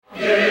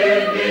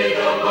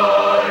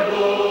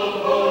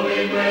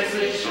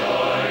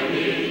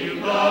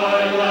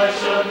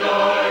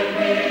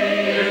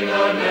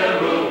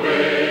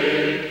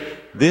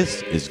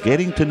This is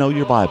Getting to Know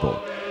Your Bible,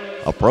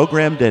 a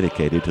program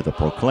dedicated to the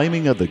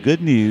proclaiming of the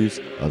good news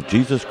of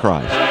Jesus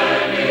Christ.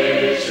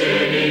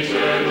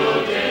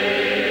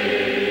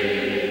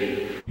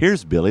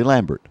 Here's Billy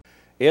Lambert.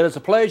 It is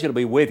a pleasure to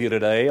be with you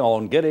today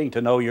on Getting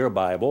to Know Your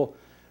Bible.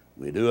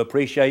 We do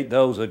appreciate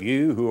those of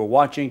you who are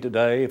watching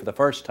today for the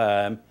first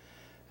time,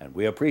 and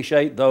we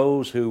appreciate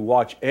those who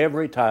watch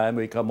every time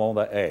we come on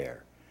the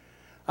air.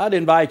 I'd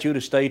invite you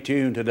to stay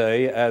tuned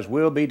today as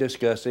we'll be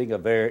discussing a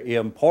very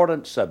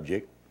important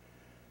subject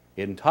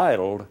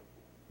entitled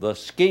The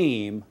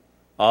Scheme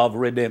of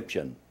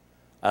Redemption.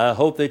 I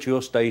hope that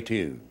you'll stay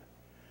tuned.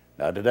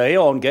 Now today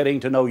on Getting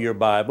to Know Your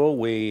Bible,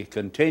 we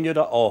continue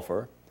to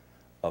offer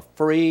a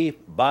free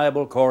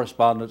Bible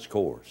correspondence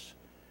course.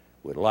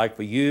 We'd like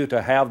for you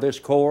to have this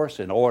course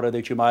in order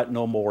that you might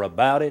know more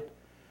about it,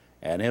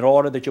 and in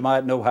order that you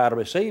might know how to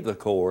receive the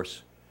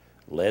course.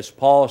 Let's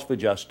pause for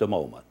just a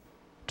moment.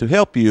 To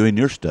help you in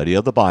your study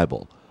of the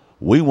Bible,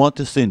 we want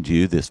to send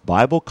you this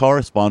Bible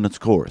correspondence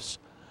course.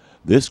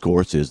 This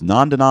course is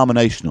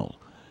non-denominational.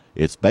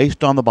 It's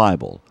based on the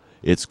Bible.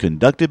 It's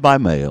conducted by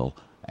mail,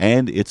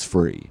 and it's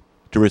free.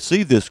 To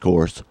receive this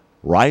course,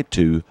 write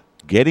to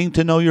Getting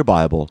to Know Your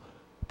Bible,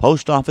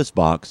 Post Office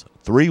Box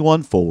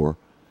 314,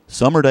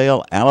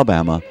 Summerdale,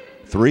 Alabama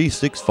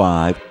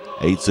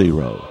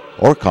 36580,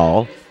 or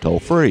call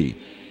toll-free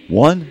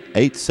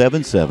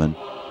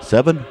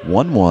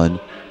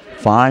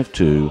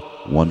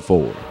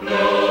 1-877-711-5214.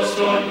 No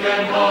storm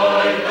can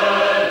hide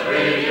that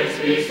radiance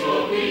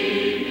peaceful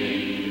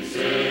beaming,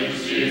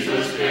 since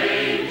Jesus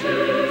came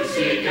to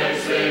seek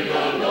and save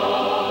the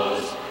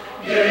lost.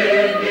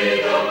 Give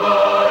me the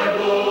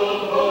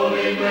Bible,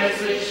 holy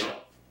message.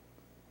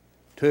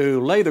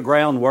 To lay the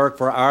groundwork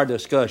for our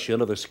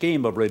discussion of the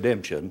scheme of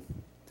redemption,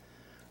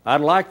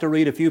 I'd like to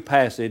read a few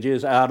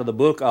passages out of the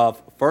book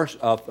of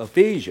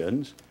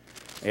Ephesians,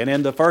 and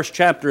in the first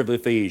chapter of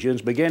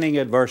Ephesians, beginning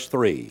at verse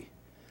 3.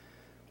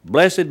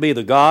 Blessed be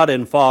the God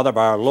and Father of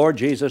our Lord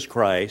Jesus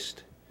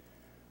Christ,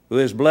 who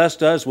has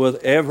blessed us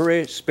with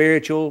every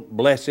spiritual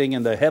blessing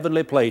in the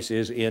heavenly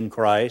places in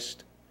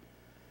Christ,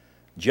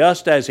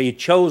 just as He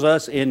chose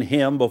us in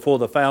Him before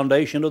the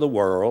foundation of the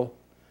world,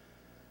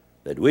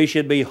 that we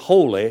should be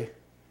holy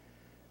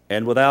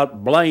and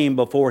without blame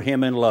before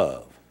Him in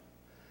love,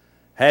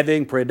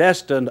 having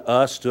predestined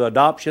us to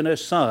adoption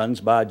as sons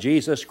by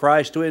Jesus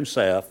Christ to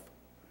Himself,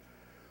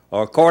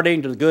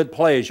 according to the good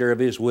pleasure of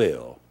His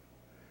will,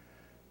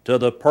 to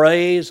the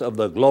praise of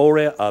the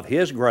glory of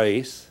His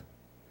grace,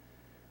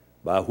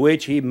 by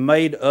which He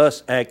made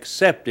us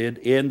accepted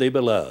in the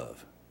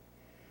Beloved.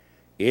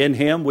 In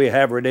Him we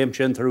have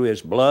redemption through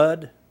His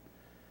blood,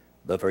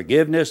 the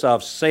forgiveness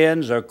of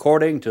sins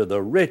according to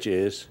the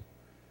riches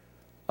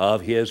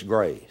of His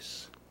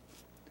grace.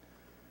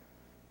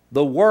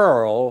 The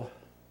world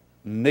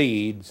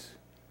needs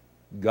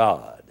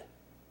God.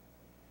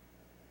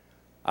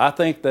 I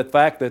think the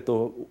fact that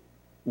the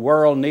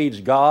world needs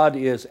God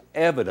is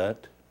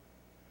evident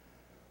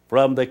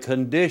from the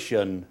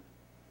condition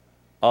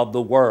of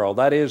the world,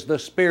 that is, the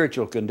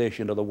spiritual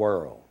condition of the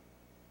world.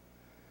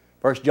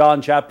 1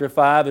 John chapter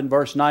 5 and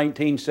verse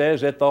 19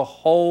 says that the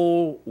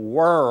whole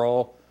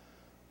world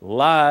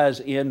lies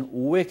in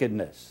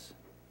wickedness.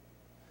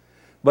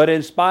 But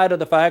in spite of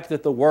the fact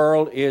that the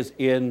world is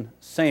in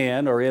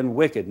sin or in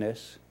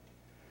wickedness,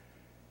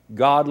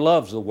 God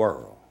loves the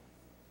world.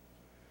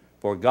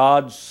 For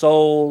God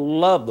so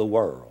loved the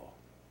world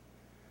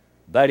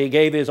that He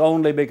gave His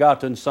only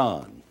begotten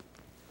Son,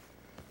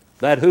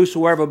 that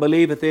whosoever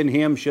believeth in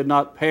Him should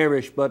not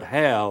perish but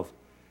have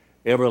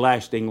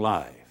everlasting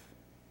life.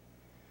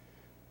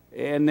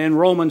 And then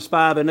Romans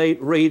 5 and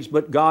 8 reads,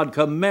 But God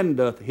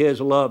commendeth His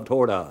love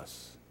toward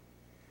us,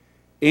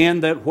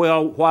 in that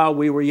while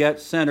we were yet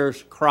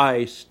sinners,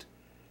 Christ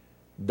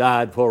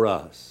died for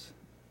us.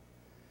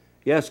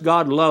 Yes,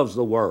 God loves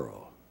the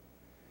world.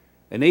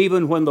 And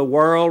even when the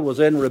world was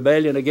in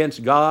rebellion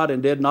against God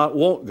and did not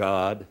want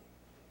God,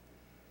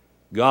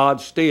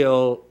 God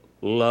still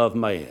loved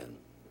man.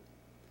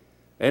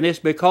 And it's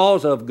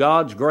because of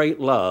God's great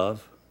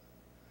love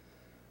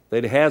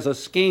that He has a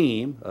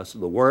scheme.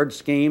 The word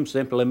scheme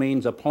simply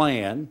means a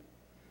plan.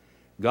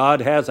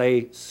 God has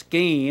a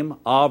scheme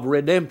of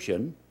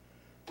redemption,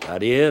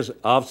 that is,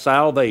 of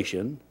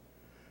salvation.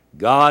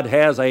 God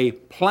has a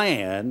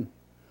plan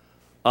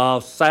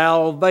of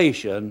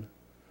salvation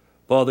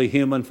for the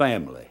human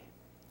family.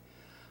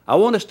 I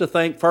want us to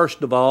think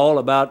first of all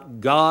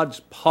about God's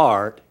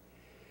part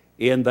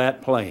in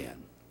that plan.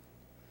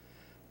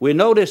 We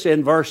notice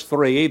in verse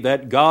 3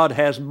 that God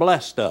has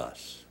blessed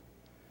us.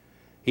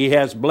 He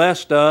has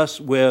blessed us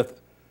with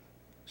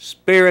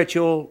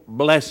spiritual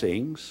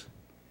blessings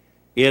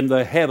in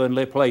the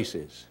heavenly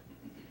places.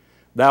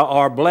 There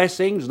are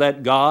blessings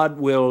that God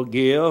will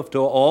give to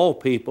all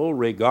people,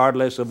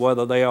 regardless of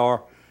whether they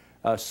are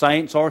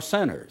saints or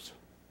sinners.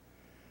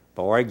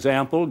 For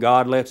example,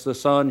 God lets the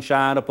sun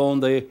shine upon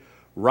the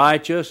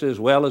righteous as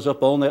well as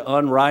upon the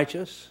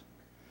unrighteous.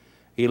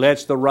 He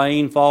lets the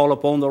rain fall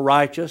upon the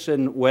righteous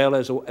as well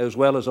as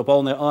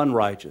upon the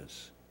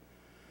unrighteous.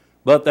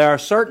 But there are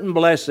certain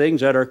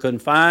blessings that are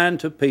confined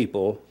to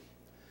people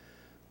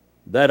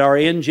that are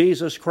in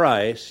Jesus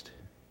Christ,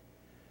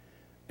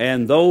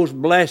 and those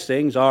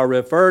blessings are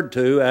referred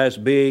to as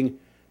being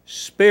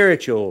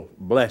spiritual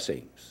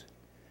blessings.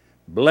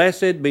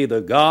 Blessed be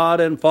the God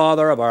and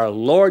Father of our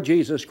Lord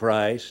Jesus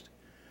Christ,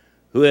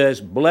 who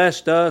has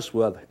blessed us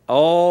with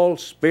all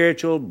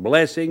spiritual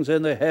blessings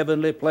in the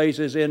heavenly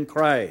places in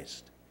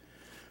Christ.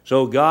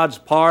 So God's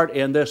part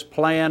in this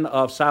plan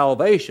of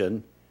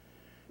salvation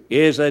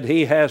is that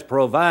He has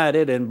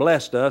provided and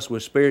blessed us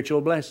with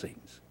spiritual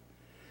blessings.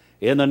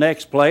 In the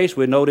next place,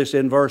 we notice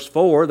in verse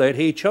 4 that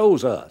He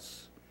chose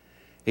us.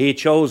 He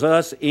chose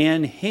us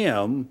in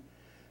Him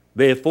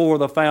before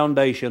the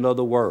foundation of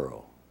the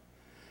world.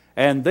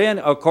 And then,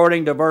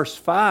 according to verse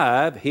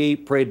 5, He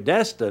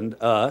predestined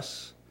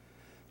us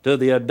to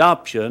the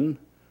adoption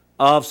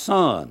of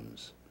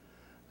sons,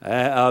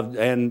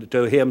 and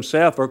to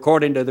Himself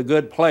according to the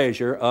good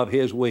pleasure of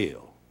His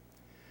will.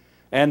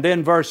 And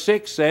then verse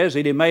 6 says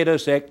that He made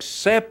us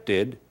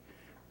accepted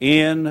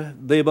in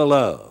the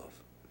beloved.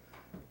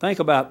 Think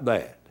about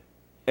that.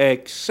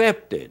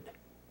 Accepted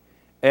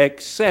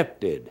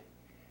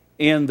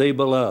in the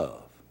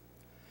beloved.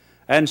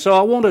 And so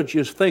I want to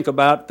just think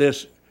about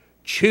this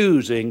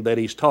choosing that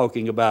He's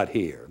talking about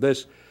here,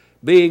 this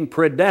being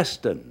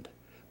predestined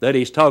that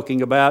He's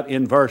talking about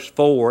in verse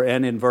 4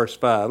 and in verse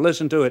 5.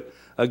 Listen to it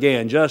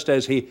again, just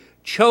as He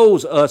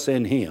chose us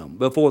in Him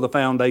before the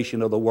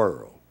foundation of the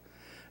world.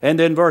 And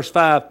then verse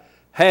 5,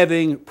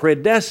 having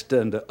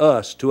predestined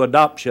us to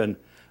adoption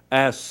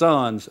as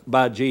sons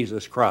by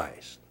Jesus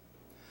Christ.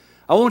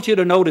 I want you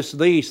to notice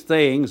these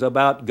things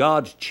about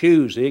God's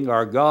choosing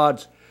or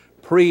God's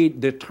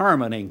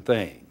predetermining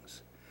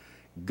things.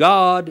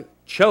 God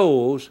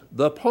chose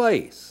the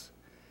place,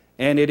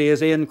 and it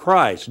is in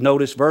Christ.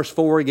 Notice verse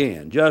 4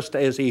 again, just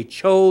as He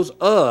chose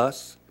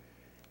us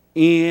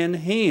in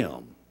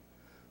Him.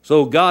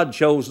 So God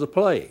chose the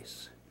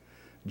place.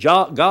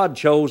 God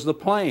chose the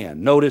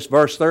plan. Notice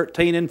verse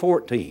 13 and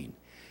 14.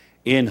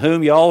 In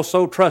whom you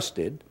also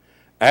trusted,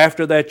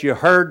 after that you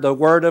heard the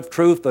word of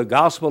truth, the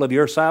gospel of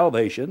your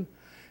salvation,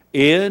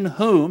 in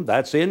whom,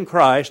 that's in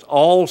Christ,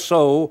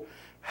 also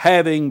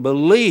having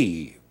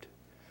believed.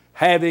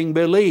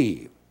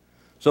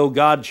 So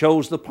God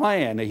chose the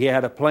plan. He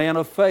had a plan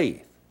of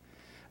faith.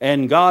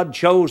 And God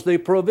chose the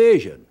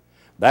provision.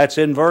 That's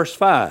in verse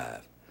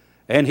 5.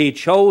 And He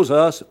chose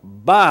us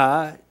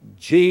by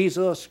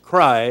Jesus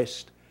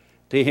Christ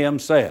to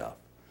Himself.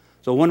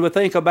 So when we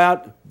think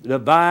about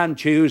divine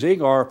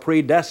choosing or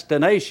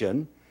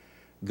predestination,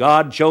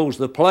 God chose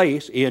the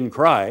place in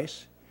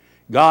Christ,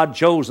 God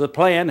chose the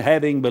plan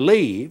having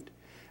believed,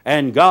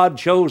 and God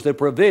chose the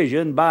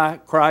provision by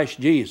Christ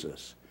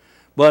Jesus.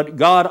 But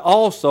God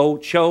also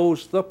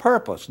chose the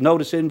purpose.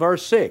 Notice in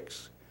verse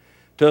 6,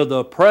 to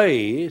the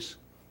praise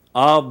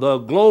of the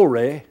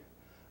glory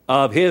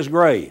of His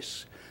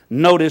grace.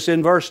 Notice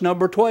in verse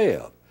number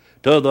 12,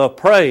 to the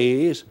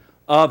praise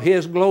of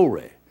His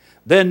glory.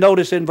 Then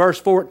notice in verse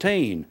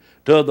 14,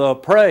 to the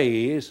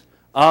praise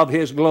of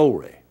His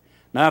glory.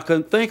 Now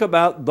think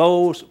about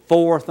those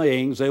four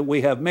things that we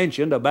have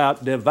mentioned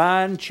about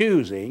divine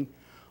choosing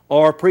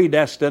or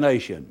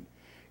predestination.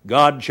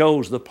 God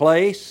chose the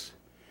place,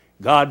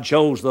 God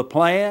chose the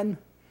plan,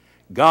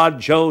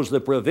 God chose the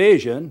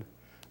provision,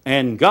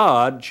 and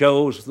God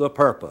chose the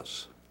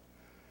purpose.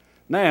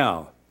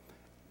 Now,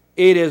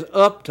 it is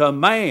up to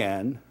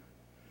man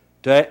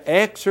to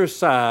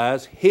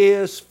exercise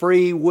his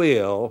free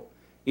will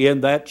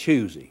in that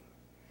choosing.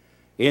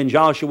 In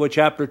Joshua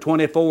chapter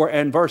 24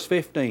 and verse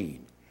 15,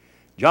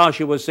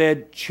 Joshua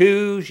said,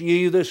 choose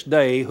ye this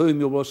day whom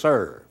you will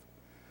serve.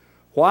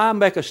 Why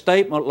make a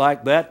statement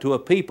like that to a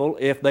people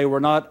if they were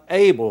not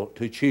able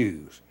to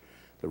choose?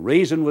 The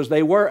reason was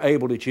they were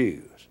able to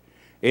choose.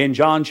 In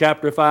John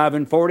chapter 5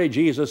 and 40,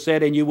 Jesus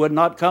said, and you would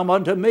not come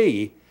unto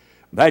me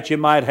that you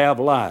might have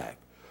life.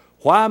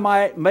 Why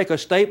make a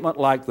statement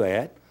like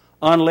that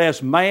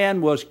unless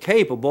man was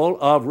capable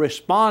of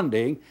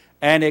responding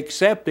and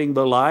accepting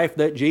the life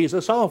that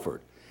Jesus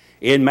offered?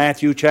 In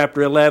Matthew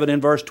chapter 11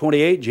 and verse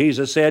 28,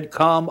 Jesus said,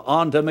 come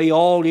unto me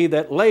all ye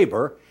that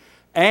labor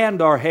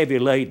and are heavy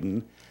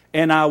laden,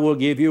 and I will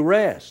give you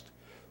rest.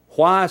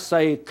 Why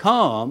say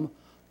come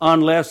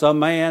unless a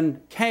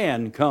man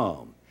can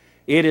come?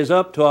 It is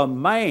up to a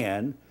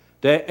man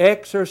to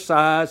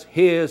exercise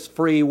his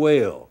free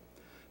will.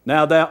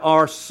 Now there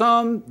are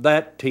some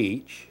that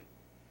teach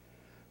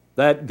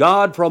that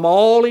God from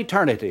all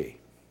eternity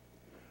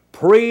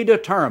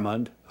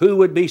predetermined who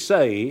would be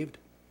saved,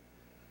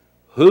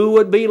 who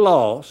would be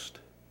lost,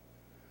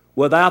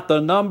 without the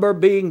number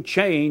being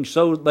changed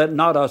so that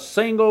not a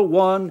single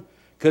one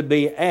could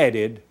be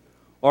added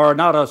or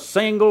not a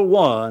single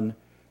one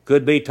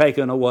could be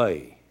taken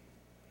away.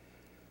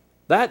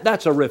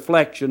 That's a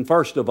reflection,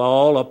 first of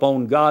all,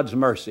 upon God's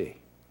mercy.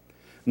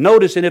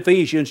 Notice in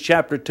Ephesians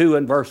chapter 2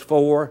 and verse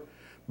 4,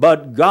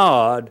 but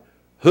God,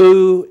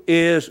 who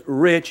is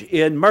rich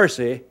in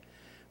mercy,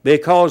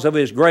 because of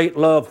His great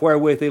love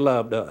wherewith He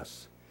loved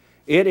us.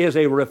 It is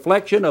a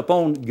reflection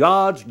upon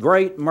God's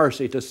great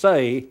mercy to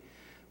say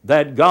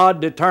that God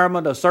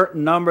determined a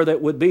certain number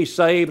that would be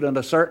saved and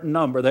a certain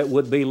number that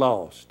would be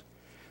lost.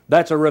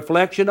 That's a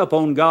reflection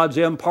upon God's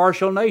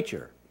impartial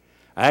nature.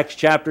 Acts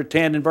chapter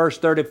 10 and verse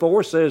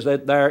 34 says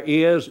that there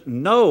is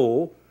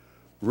no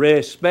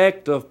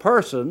respect of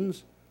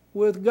persons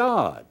with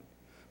God.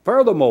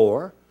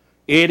 Furthermore,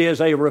 it is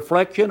a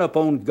reflection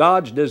upon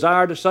God's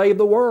desire to save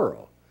the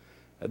world.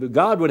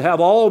 God would have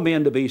all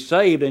men to be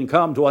saved and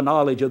come to a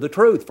knowledge of the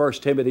truth. 1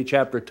 Timothy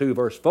chapter 2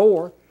 verse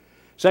 4.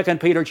 2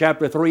 Peter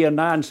chapter 3 and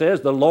 9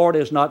 says, the Lord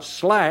is not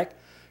slack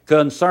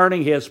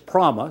concerning His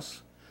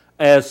promise,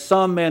 as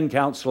some men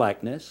count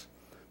slackness,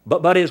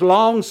 but is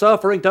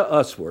long-suffering to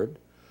usward,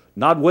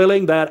 not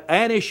willing that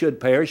any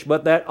should perish,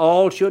 but that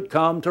all should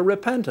come to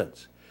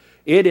repentance.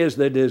 It is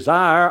the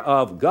desire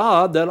of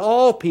God that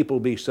all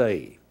people be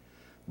saved.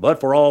 But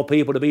for all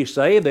people to be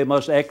saved, they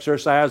must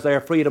exercise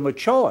their freedom of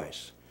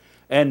choice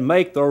and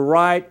make the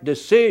right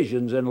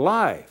decisions in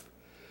life.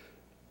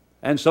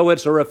 And so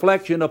it's a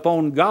reflection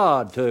upon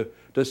God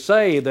to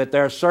say that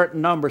there are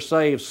certain number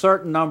saved,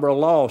 certain number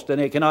lost,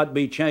 and it cannot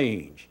be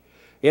changed.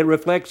 It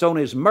reflects on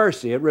His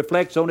mercy, it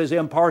reflects on His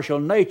impartial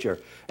nature,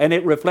 and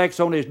it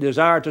reflects on His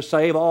desire to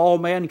save all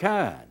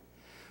mankind.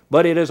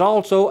 But it is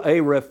also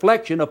a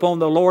reflection upon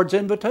the Lord's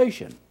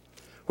invitation,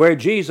 where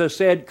Jesus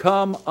said,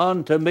 come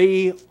unto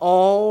me,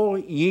 all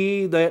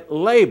ye that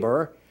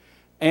labor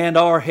and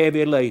are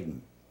heavy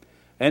laden.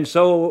 And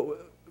so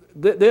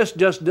this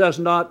just does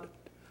not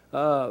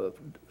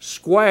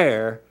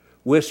square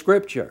with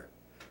Scripture.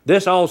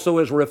 This also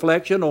is a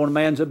reflection on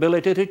man's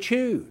ability to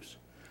choose.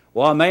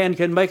 Well, a man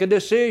can make a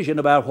decision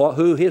about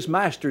who his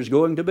master is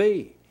going to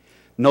be.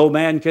 No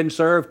man can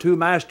serve two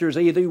masters.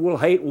 Either he will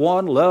hate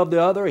one, love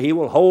the other. He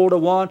will hold to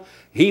one.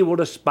 He will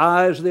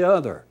despise the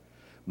other.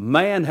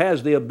 Man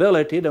has the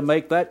ability to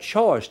make that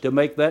choice, to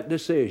make that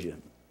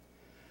decision.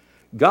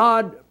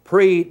 God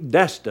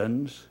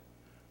predestines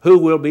who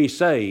will be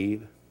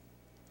saved,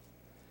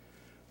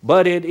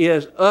 but it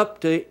is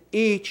up to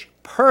each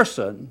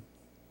person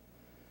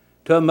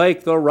to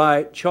make the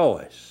right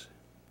choice.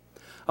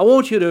 I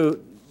want you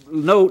to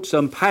note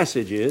some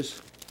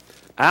passages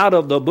out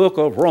of the book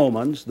of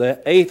Romans,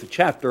 the 8th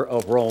chapter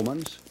of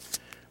Romans,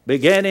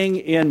 beginning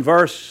in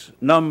verse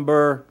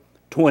number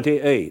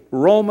 28.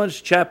 Romans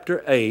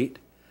chapter 8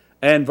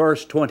 and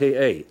verse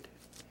 28.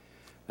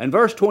 And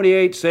verse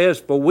 28 says,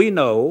 for we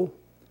know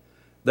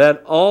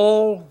that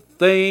all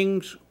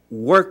things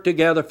work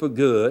together for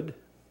good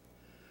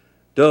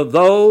to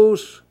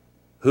those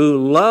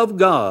who love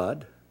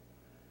God.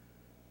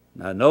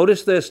 Now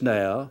notice this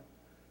now,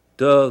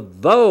 to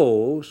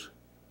those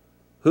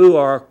who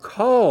are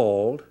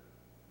called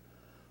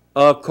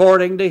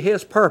according to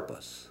His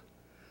purpose.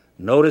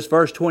 Notice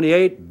verse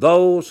 28,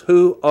 those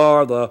who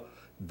are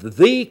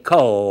the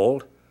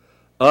called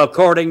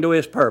according to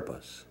His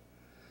purpose.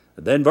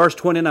 Then verse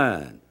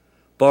 29,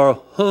 for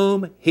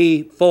whom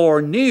He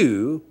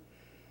foreknew,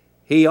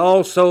 He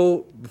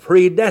also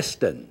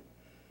predestined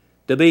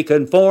to be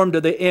conformed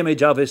to the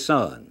image of His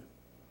Son,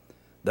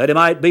 that He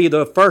might be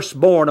the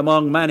firstborn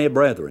among many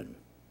brethren.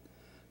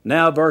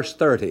 Now verse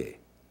 30,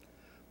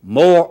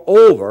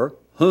 moreover,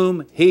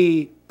 whom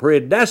He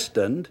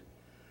predestined,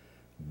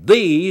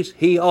 these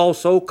He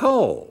also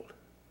called.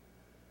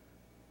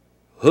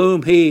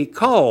 Whom He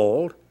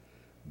called,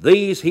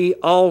 these He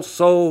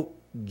also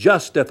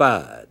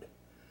justified.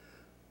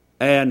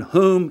 And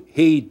whom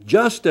He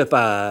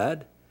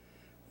justified,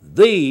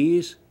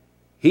 these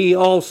He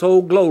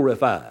also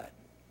glorified.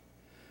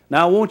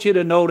 Now I want you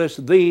to notice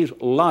these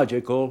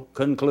logical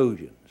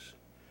conclusions.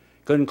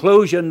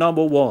 Conclusion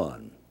number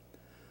one,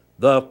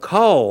 the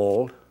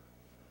called,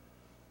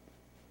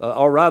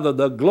 or rather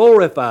the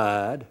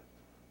glorified,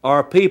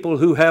 are people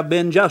who have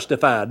been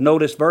justified.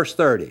 Notice verse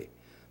 30,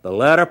 the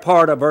latter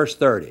part of verse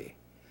 30.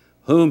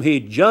 Whom He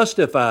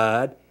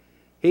justified,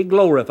 He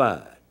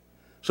glorified.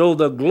 So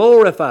the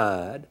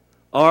glorified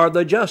are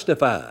the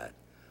justified.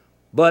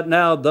 But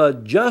now the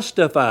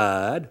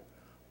justified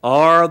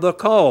are the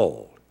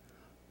called.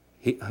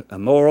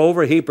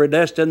 Moreover, He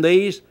predestined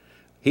these,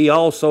 He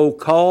also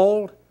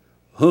called.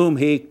 Whom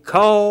He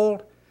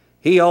called,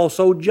 He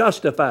also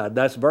justified.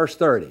 That's verse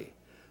 30.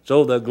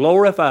 So the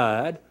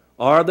glorified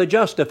are the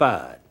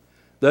justified.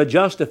 The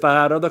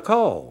justified are the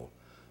called.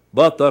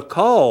 But the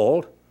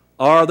called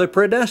are the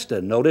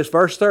predestined. Notice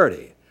verse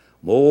 30.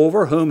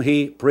 Moreover, whom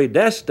He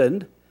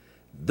predestined,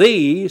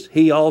 these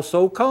He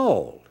also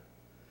called.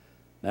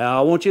 Now,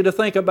 I want you to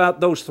think about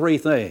those three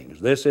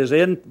things. This is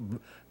in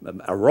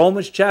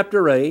Romans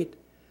chapter 8,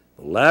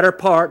 the latter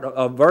part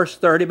of verse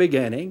 30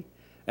 beginning,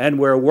 and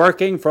we're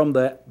working from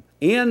the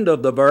end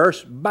of the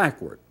verse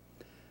backward.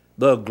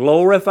 The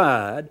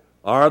glorified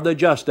are the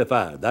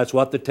justified. That's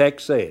what the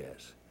text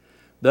says.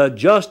 The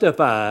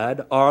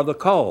justified are the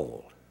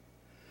called.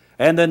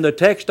 And then the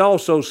text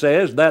also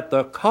says that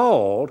the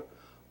called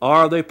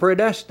are the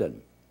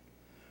predestined.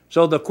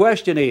 So the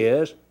question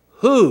is,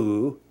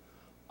 who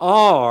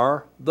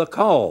are the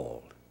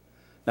called?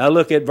 Now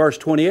look at verse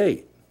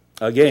 28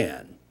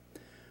 again.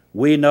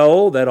 we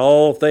know that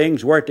all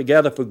things work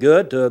together for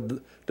good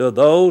to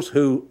those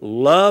who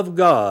love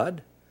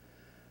God,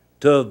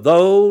 to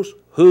those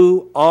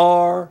who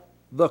are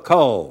the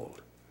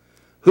called.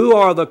 Who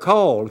are the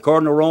called?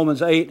 According to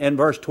Romans 8 and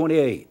verse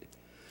 28.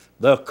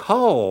 The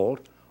called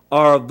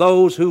are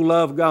those who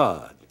love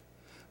God.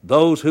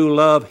 Those who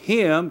love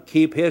Him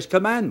keep His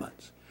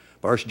commandments.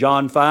 1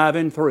 John 5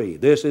 and 3.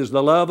 This is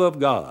the love of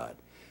God,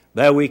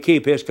 that we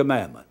keep His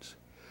commandments.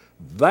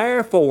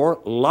 Therefore,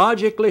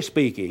 logically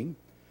speaking,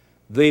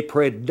 the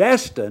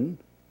predestined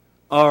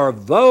are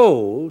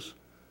those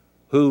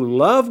who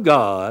love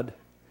God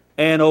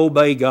and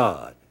obey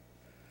God.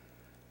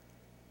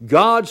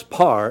 God's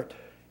part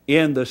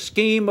in the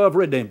scheme of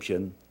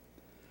redemption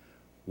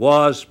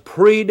was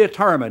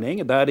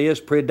predetermining, that is,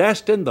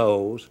 predestined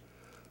those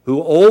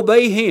who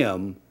obey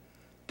Him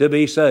to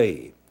be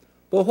saved.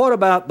 But what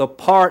about the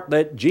part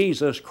that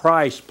Jesus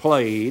Christ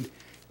played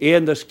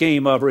in the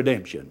scheme of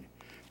redemption?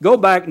 Go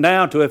back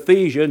now to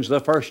Ephesians,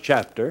 the 1st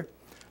chapter,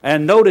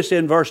 and notice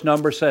in verse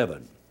number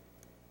 7.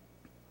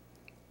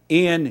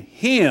 In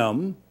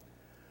Him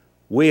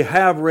we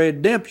have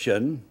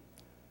redemption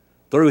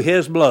through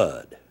His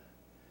blood,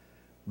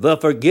 the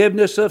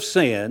forgiveness of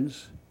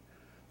sins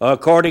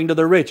according to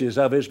the riches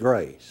of His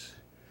grace.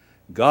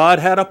 God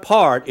had a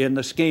part in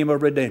the scheme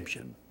of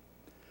redemption.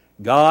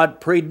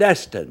 God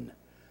predestined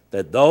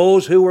that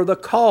those who were the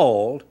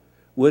called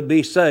would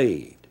be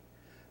saved.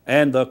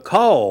 And the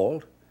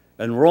called,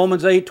 in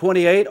Romans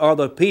 8:28, are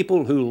the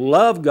people who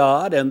love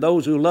God, and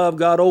those who love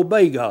God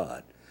obey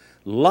God.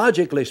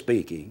 Logically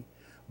speaking,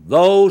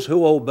 those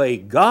who obey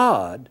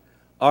God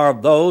are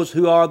those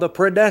who are the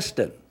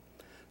predestined.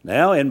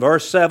 Now, in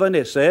verse 7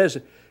 it says,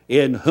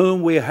 in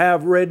whom we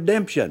have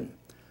redemption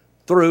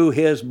through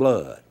His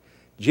blood.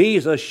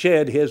 Jesus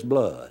shed His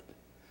blood.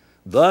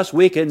 Thus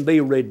we can be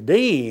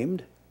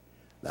redeemed,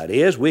 that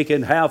is, we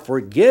can have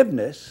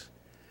forgiveness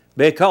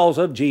because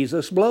of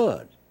Jesus'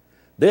 blood.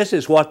 This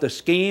is what the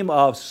scheme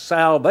of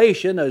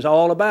salvation is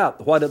all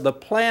about, what the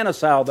plan of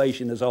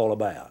salvation is all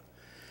about.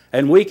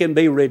 And we can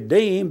be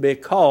redeemed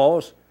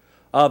because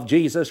of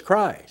Jesus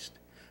Christ.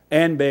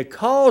 And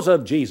because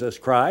of Jesus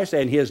Christ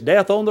and His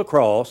death on the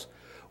cross,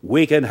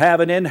 we can have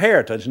an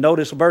inheritance.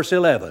 Notice verse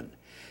 11.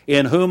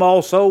 In whom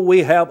also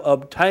we have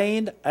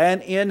obtained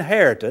an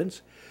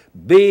inheritance,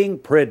 being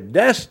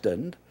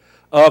predestined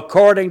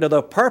according to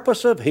the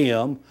purpose of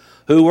Him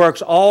who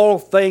works all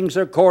things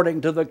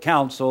according to the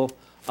counsel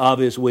of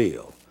His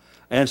will.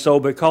 And so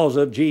because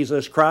of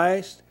Jesus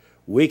Christ,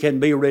 we can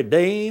be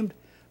redeemed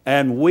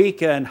and we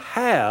can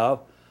have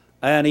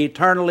an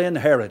eternal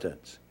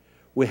inheritance.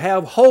 We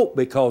have hope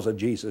because of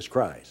Jesus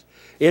Christ.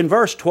 In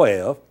verse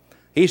 12,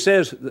 he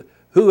says,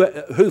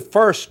 who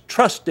first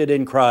trusted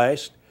in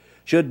Christ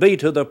should be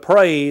to the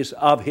praise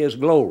of His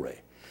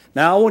glory.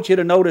 Now I want you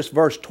to notice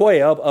verse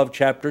 12 of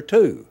chapter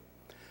 2,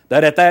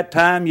 that at that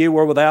time you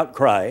were without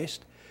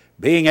Christ,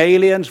 being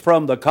aliens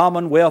from the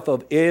commonwealth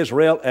of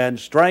Israel and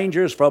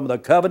strangers from the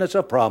covenants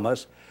of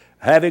promise,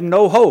 having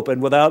no hope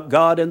and without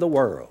God in the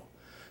world.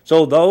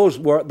 So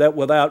those that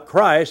without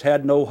Christ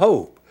had no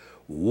hope.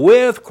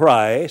 With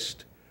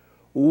Christ,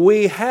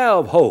 we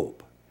have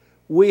hope.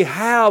 We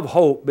have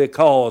hope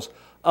because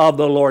of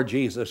the Lord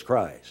Jesus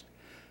Christ.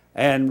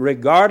 And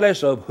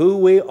regardless of who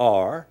we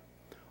are,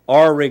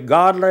 or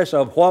regardless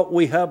of what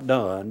we have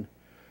done,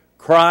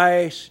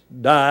 Christ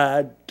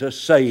died to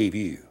save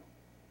you.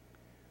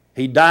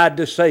 He died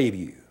to save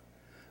you.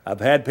 I've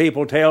had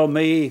people tell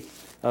me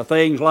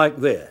things like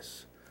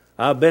this.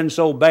 I've been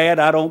so bad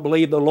I don't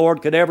believe the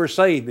Lord could ever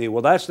save me.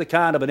 Well, that's the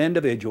kind of an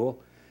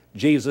individual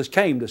Jesus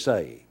came to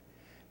save.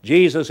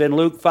 Jesus in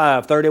Luke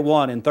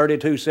 5:31 and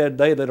 32 said,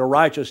 they that are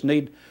righteous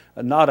need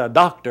not a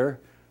doctor,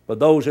 but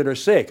those that are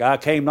sick. I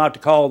came not to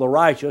call the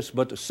righteous,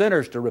 but the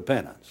sinners to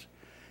repentance.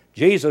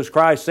 Jesus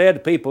Christ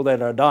said people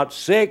that are not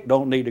sick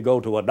don't need to go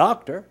to a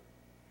doctor.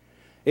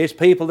 It's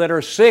people that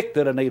are sick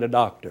that need a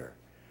doctor.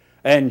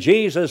 And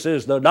Jesus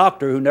is the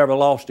doctor who never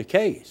lost a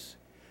case.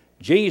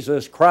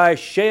 Jesus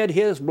Christ shed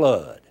His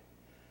blood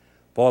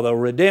for the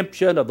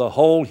redemption of the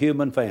whole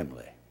human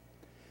family.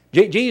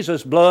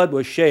 Jesus' blood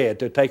was shed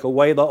to take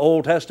away the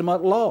Old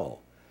Testament law.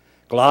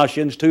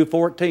 Colossians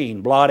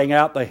 2:14, blotting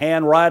out the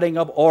handwriting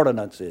of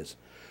ordinances,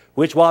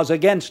 which was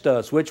against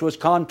us, which was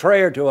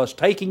contrary to us,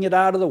 taking it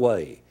out of the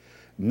way,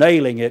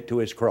 nailing it to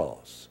His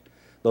cross.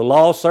 The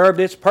law served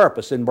its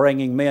purpose in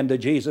bringing men to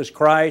Jesus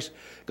Christ,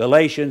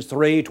 Galatians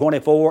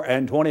 3:24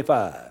 and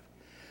 25.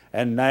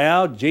 And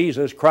now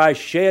Jesus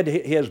Christ shed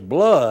His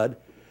blood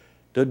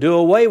to do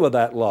away with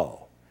that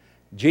law.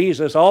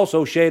 Jesus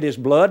also shed His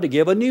blood to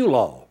give a new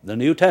law, the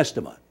New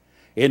Testament.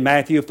 In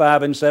Matthew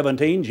 5 and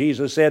 17,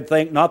 Jesus said,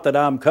 think not that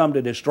I'm come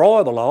to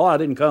destroy the law. I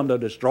didn't come to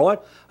destroy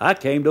it. I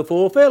came to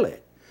fulfill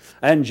it.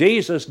 And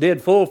Jesus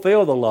did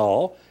fulfill the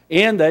law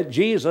in that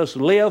Jesus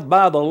lived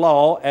by the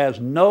law as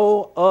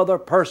no other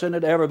person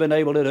had ever been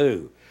able to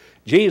do.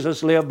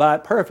 Jesus lived by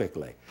it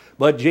perfectly.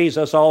 But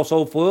Jesus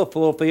also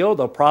fulfilled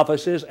the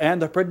prophecies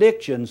and the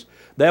predictions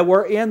that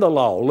were in the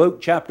law.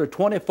 Luke chapter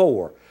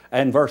 24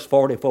 and verse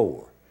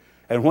 44.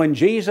 And when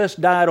Jesus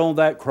died on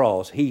that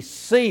cross, He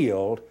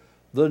sealed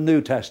the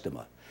New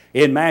Testament.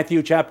 In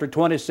Matthew chapter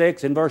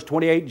 26 and verse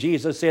 28,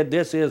 Jesus said,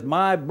 "This is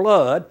my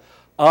blood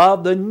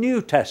of the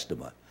New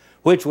Testament,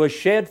 which was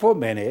shed for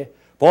many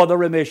for the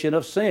remission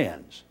of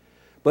sins."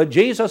 But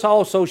Jesus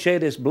also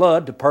shed His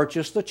blood to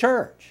purchase the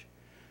church.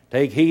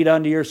 "Take heed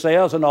unto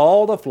yourselves and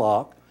all the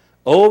flock,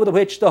 over the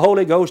which the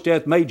Holy Ghost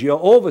hath made you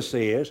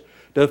overseers,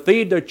 to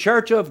feed the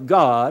church of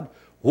God,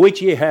 which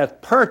He hath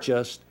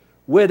purchased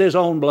with His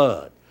own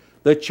blood."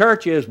 The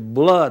church is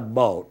blood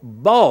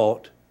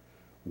bought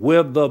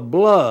with the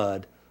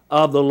blood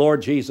of the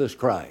Lord Jesus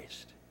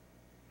Christ.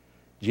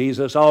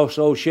 Jesus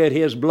also shed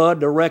His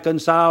blood to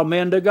reconcile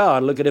men to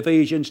God. Look at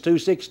Ephesians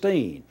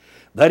 2:16.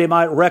 "That He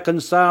might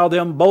reconcile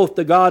them both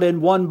to God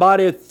in one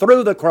body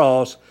through the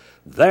cross,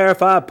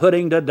 thereby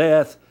putting to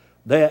death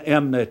their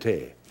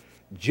enmity."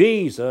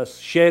 Jesus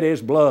shed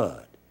His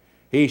blood.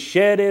 He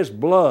shed His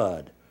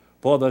blood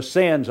for the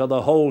sins of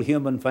the whole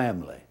human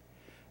family.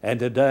 And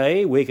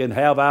today we can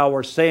have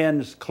our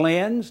sins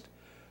cleansed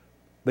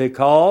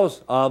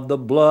because of the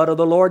blood of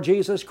the Lord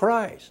Jesus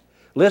Christ.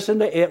 Listen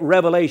to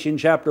Revelation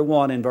chapter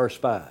 1 and verse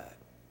 5.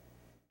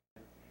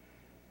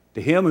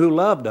 "To Him who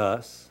loved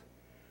us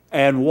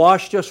and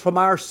washed us from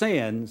our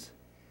sins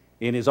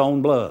in His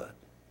own blood."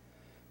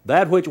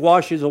 That which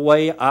washes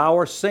away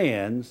our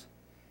sins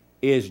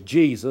is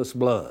Jesus'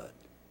 blood.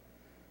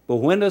 But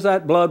when does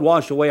that blood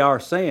wash away our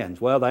sins?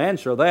 Well, the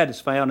answer to that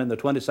is found in the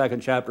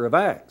 22nd chapter of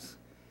Acts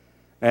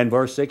and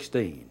verse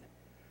 16.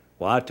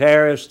 "Why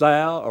tarriest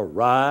thou?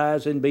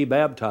 Arise and be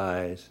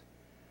baptized,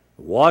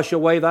 wash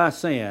away thy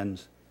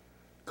sins,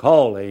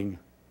 calling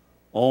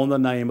on the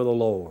name of the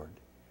Lord."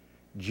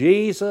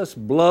 Jesus'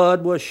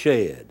 blood was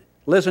shed.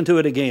 Listen to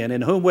it again.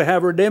 "In whom we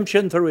have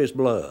redemption through His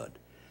blood,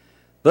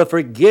 the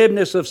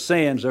forgiveness of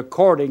sins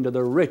according to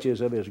the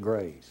riches of His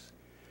grace."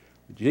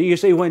 You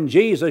see, when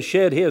Jesus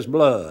shed His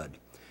blood,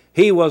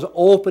 He was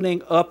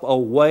opening up a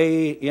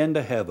way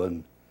into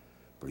heaven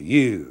for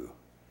you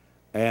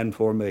and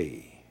for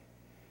me.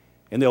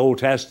 In the Old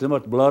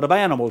Testament, the blood of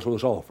animals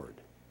was offered.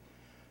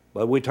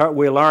 But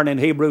we learn in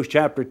Hebrews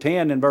chapter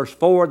 10 and verse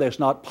 4 that it's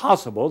not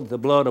possible that the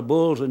blood of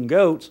bulls and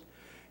goats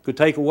could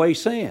take away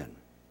sin.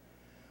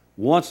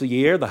 Once a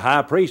year, the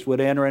high priest would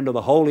enter into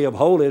the Holy of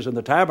Holies in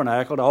the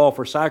tabernacle to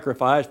offer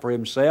sacrifice for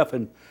himself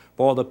and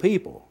for the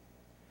people.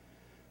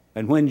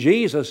 And when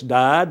Jesus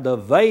died, the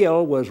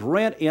veil was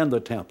rent in the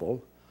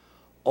temple,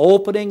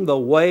 opening the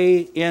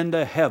way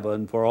into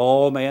heaven for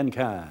all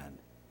mankind.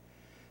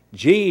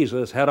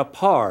 Jesus had a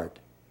part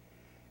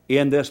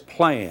in this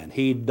plan.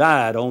 He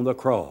died on the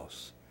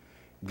cross.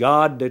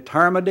 God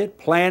determined it,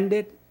 planned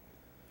it,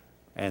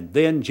 and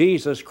then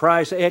Jesus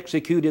Christ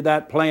executed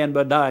that plan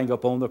by dying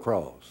upon the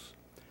cross.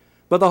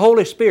 But the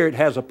Holy Spirit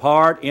has a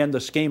part in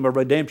the scheme of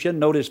redemption.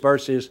 Notice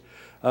verses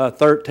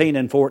 13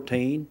 and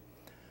 14.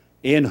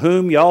 "In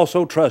whom ye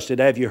also trusted,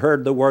 have you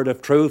heard the word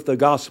of truth, the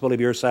gospel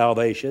of your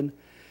salvation,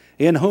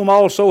 in whom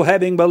also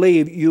having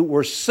believed you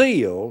were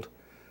sealed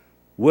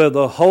with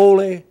the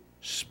Holy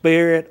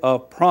Spirit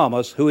of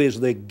promise, who is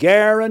the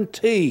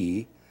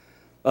guarantee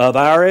of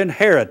our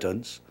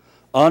inheritance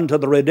unto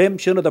the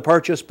redemption of the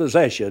purchased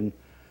possession,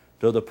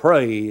 to the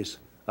praise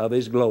of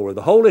His glory."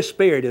 The Holy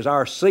Spirit is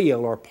our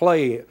seal or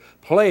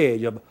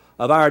pledge of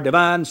our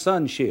divine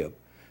sonship.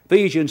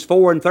 Ephesians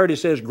 4 and 30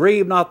 says,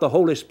 "Grieve not the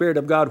Holy Spirit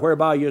of God,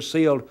 whereby you're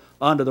sealed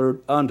unto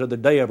the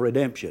day of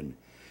redemption."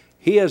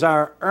 He is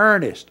our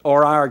earnest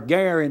or our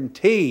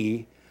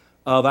guarantee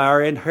of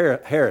our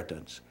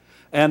inheritance.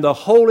 And the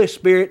Holy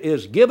Spirit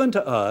is given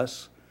to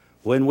us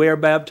when we are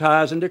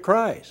baptized into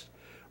Christ.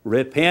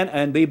 "Repent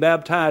and be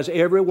baptized,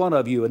 every one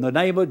of you, in the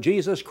name of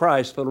Jesus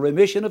Christ for the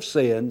remission of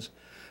sins,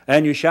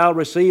 and you shall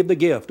receive the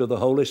gift of the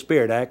Holy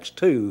Spirit." Acts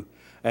 2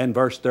 and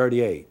verse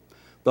 38.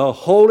 The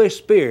Holy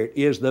Spirit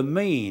is the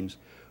means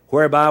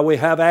whereby we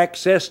have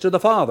access to the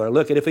Father.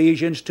 Look at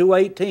Ephesians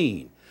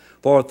 2:18.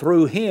 "For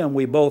through Him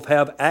we both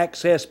have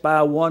access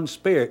by one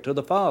Spirit to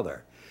the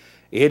Father."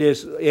 It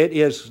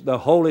is the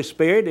Holy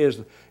Spirit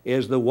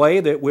is the way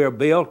that we're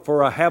built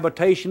for a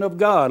habitation of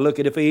God. Look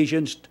at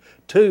Ephesians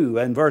 2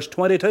 and verse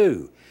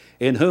 22.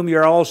 "In whom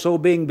you're also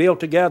being built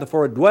together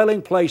for a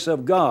dwelling place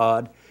of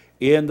God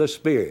in the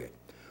Spirit."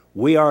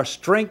 We are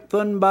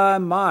strengthened by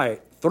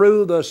might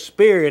through the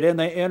Spirit in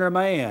the inner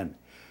man.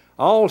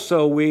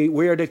 Also,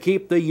 we are to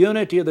keep the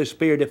unity of the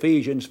Spirit,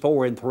 Ephesians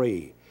 4 and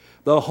 3.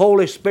 The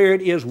Holy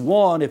Spirit is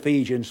one,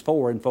 Ephesians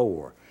 4 and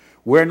 4.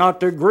 We're not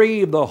to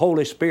grieve the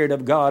Holy Spirit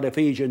of God,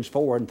 Ephesians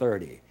 4 and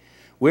 30.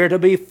 We're to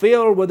be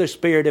filled with the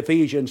Spirit,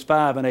 Ephesians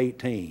 5 and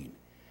 18.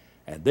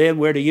 And then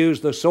we're to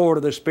use the sword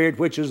of the Spirit,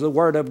 which is the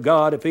Word of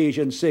God,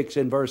 Ephesians 6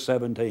 and verse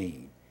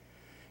 17.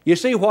 You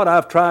see, what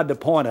I've tried to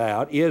point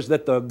out is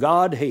that the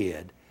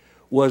Godhead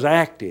was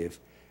active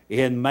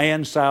in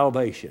man's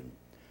salvation.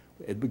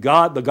 The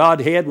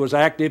Godhead was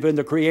active in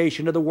the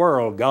creation of the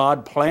world.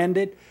 God planned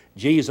it,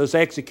 Jesus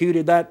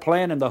executed that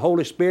plan, and the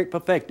Holy Spirit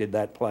perfected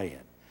that plan.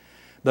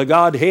 The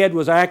Godhead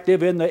was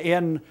active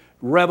in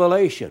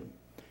Revelation.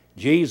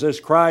 Jesus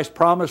Christ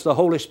promised the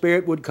Holy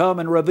Spirit would come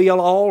and reveal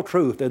all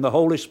truth, and the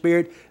Holy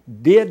Spirit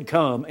did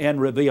come and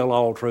reveal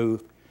all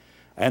truth.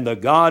 And the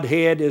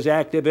Godhead is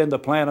active in the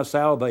plan of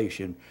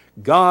salvation.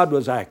 God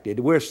was active.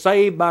 We're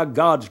saved by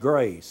God's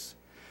grace.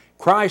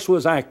 Christ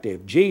was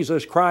active.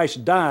 Jesus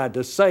Christ died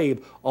to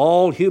save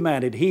all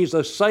humanity. He's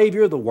the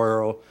Savior of the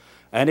world,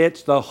 and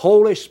it's the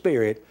Holy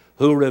Spirit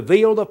who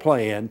revealed the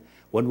plan.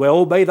 When we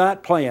obey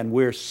that plan,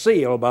 we're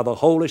sealed by the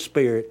Holy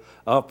Spirit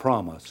of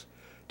promise.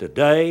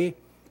 Today,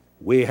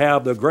 we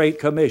have the Great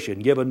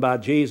Commission given by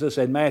Jesus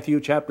in Matthew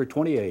chapter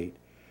 28.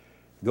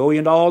 Go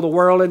into all the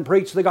world and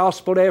preach the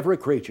gospel to every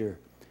creature.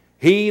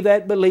 He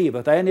that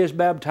believeth and is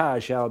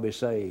baptized shall be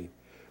saved.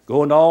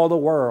 Go into all the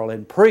world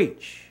and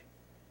preach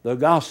the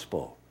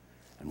gospel.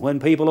 And when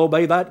people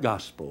obey that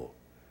gospel,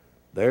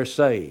 they're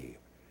saved.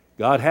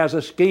 God has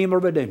a scheme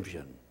of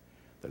redemption.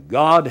 The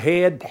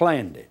Godhead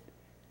planned it,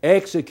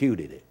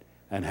 executed it,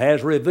 and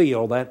has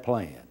revealed that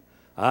plan.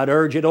 I'd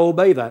urge you to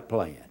obey that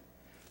plan.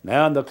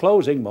 Now, in the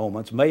closing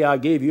moments, may I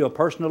give you a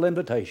personal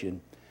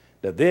invitation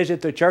to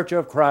visit the Church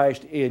of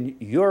Christ in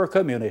your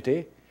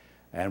community.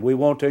 And we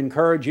want to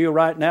encourage you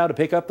right now to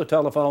pick up the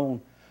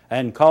telephone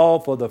and call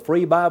for the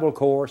free Bible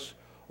course,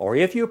 or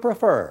if you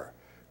prefer,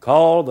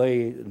 call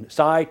the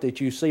site that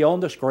you see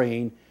on the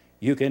screen.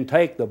 You can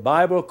take the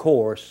Bible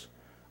course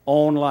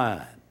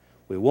online.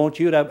 We want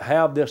you to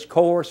have this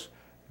course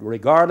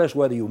regardless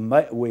whether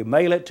we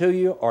mail it to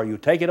you or you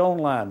take it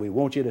online. We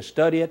want you to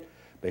study it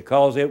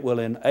because it will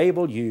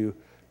enable you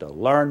to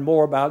learn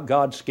more about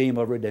God's scheme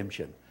of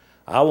redemption.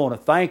 I want to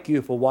thank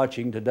you for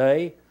watching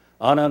today.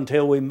 And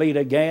until we meet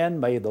again,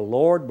 may the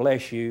Lord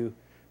bless you.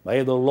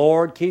 May the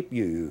Lord keep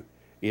you,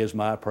 is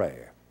my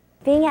prayer.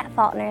 Being at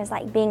Faulkner is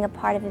like being a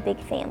part of a big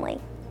family.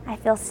 I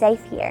feel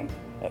safe here.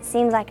 It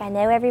seems like I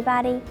know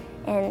everybody,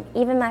 and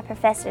even my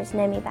professors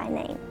know me by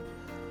name.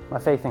 My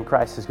faith in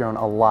Christ has grown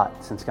a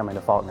lot since coming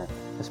to Faulkner,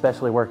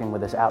 especially working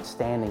with this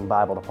outstanding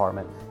Bible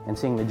department and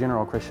seeing the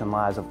general Christian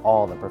lives of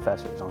all the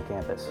professors on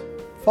campus.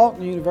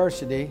 Faulkner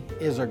University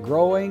is a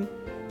growing,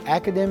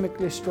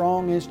 academically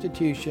strong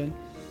institution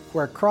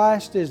where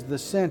Christ is the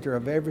center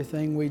of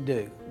everything we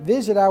do.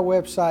 Visit our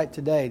website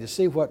today to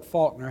see what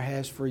Faulkner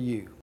has for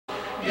you.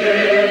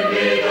 Give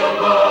me the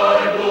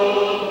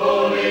Bible,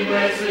 holy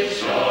message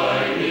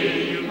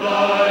shining,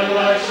 thy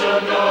light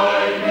shall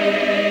guide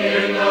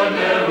me in the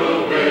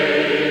narrow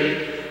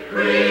way.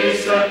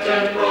 Precept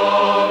and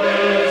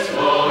promise,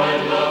 law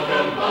and love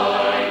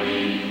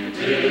combining,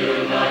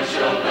 till night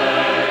shall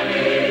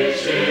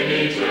vanish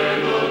in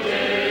eternal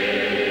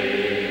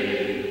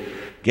day.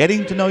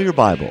 Getting to Know Your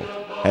Bible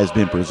has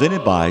been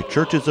presented by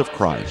Churches of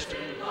Christ.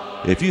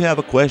 If you have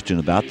a question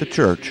about the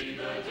church,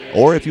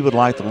 or if you would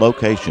like the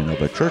location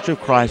of a Church of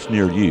Christ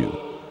near you,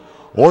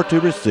 or to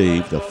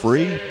receive the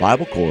free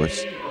Bible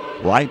course,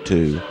 write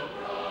to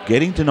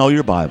Getting to Know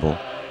Your Bible,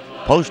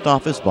 Post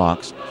Office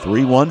Box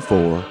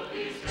 314,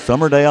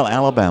 Summerdale,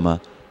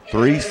 Alabama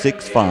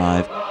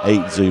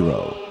 36580,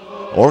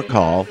 or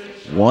call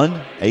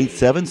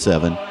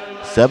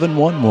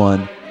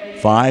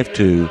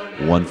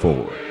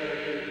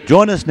 1-877-711-5214.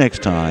 Join us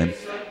next time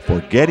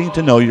for Getting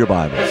to Know Your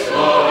Bible.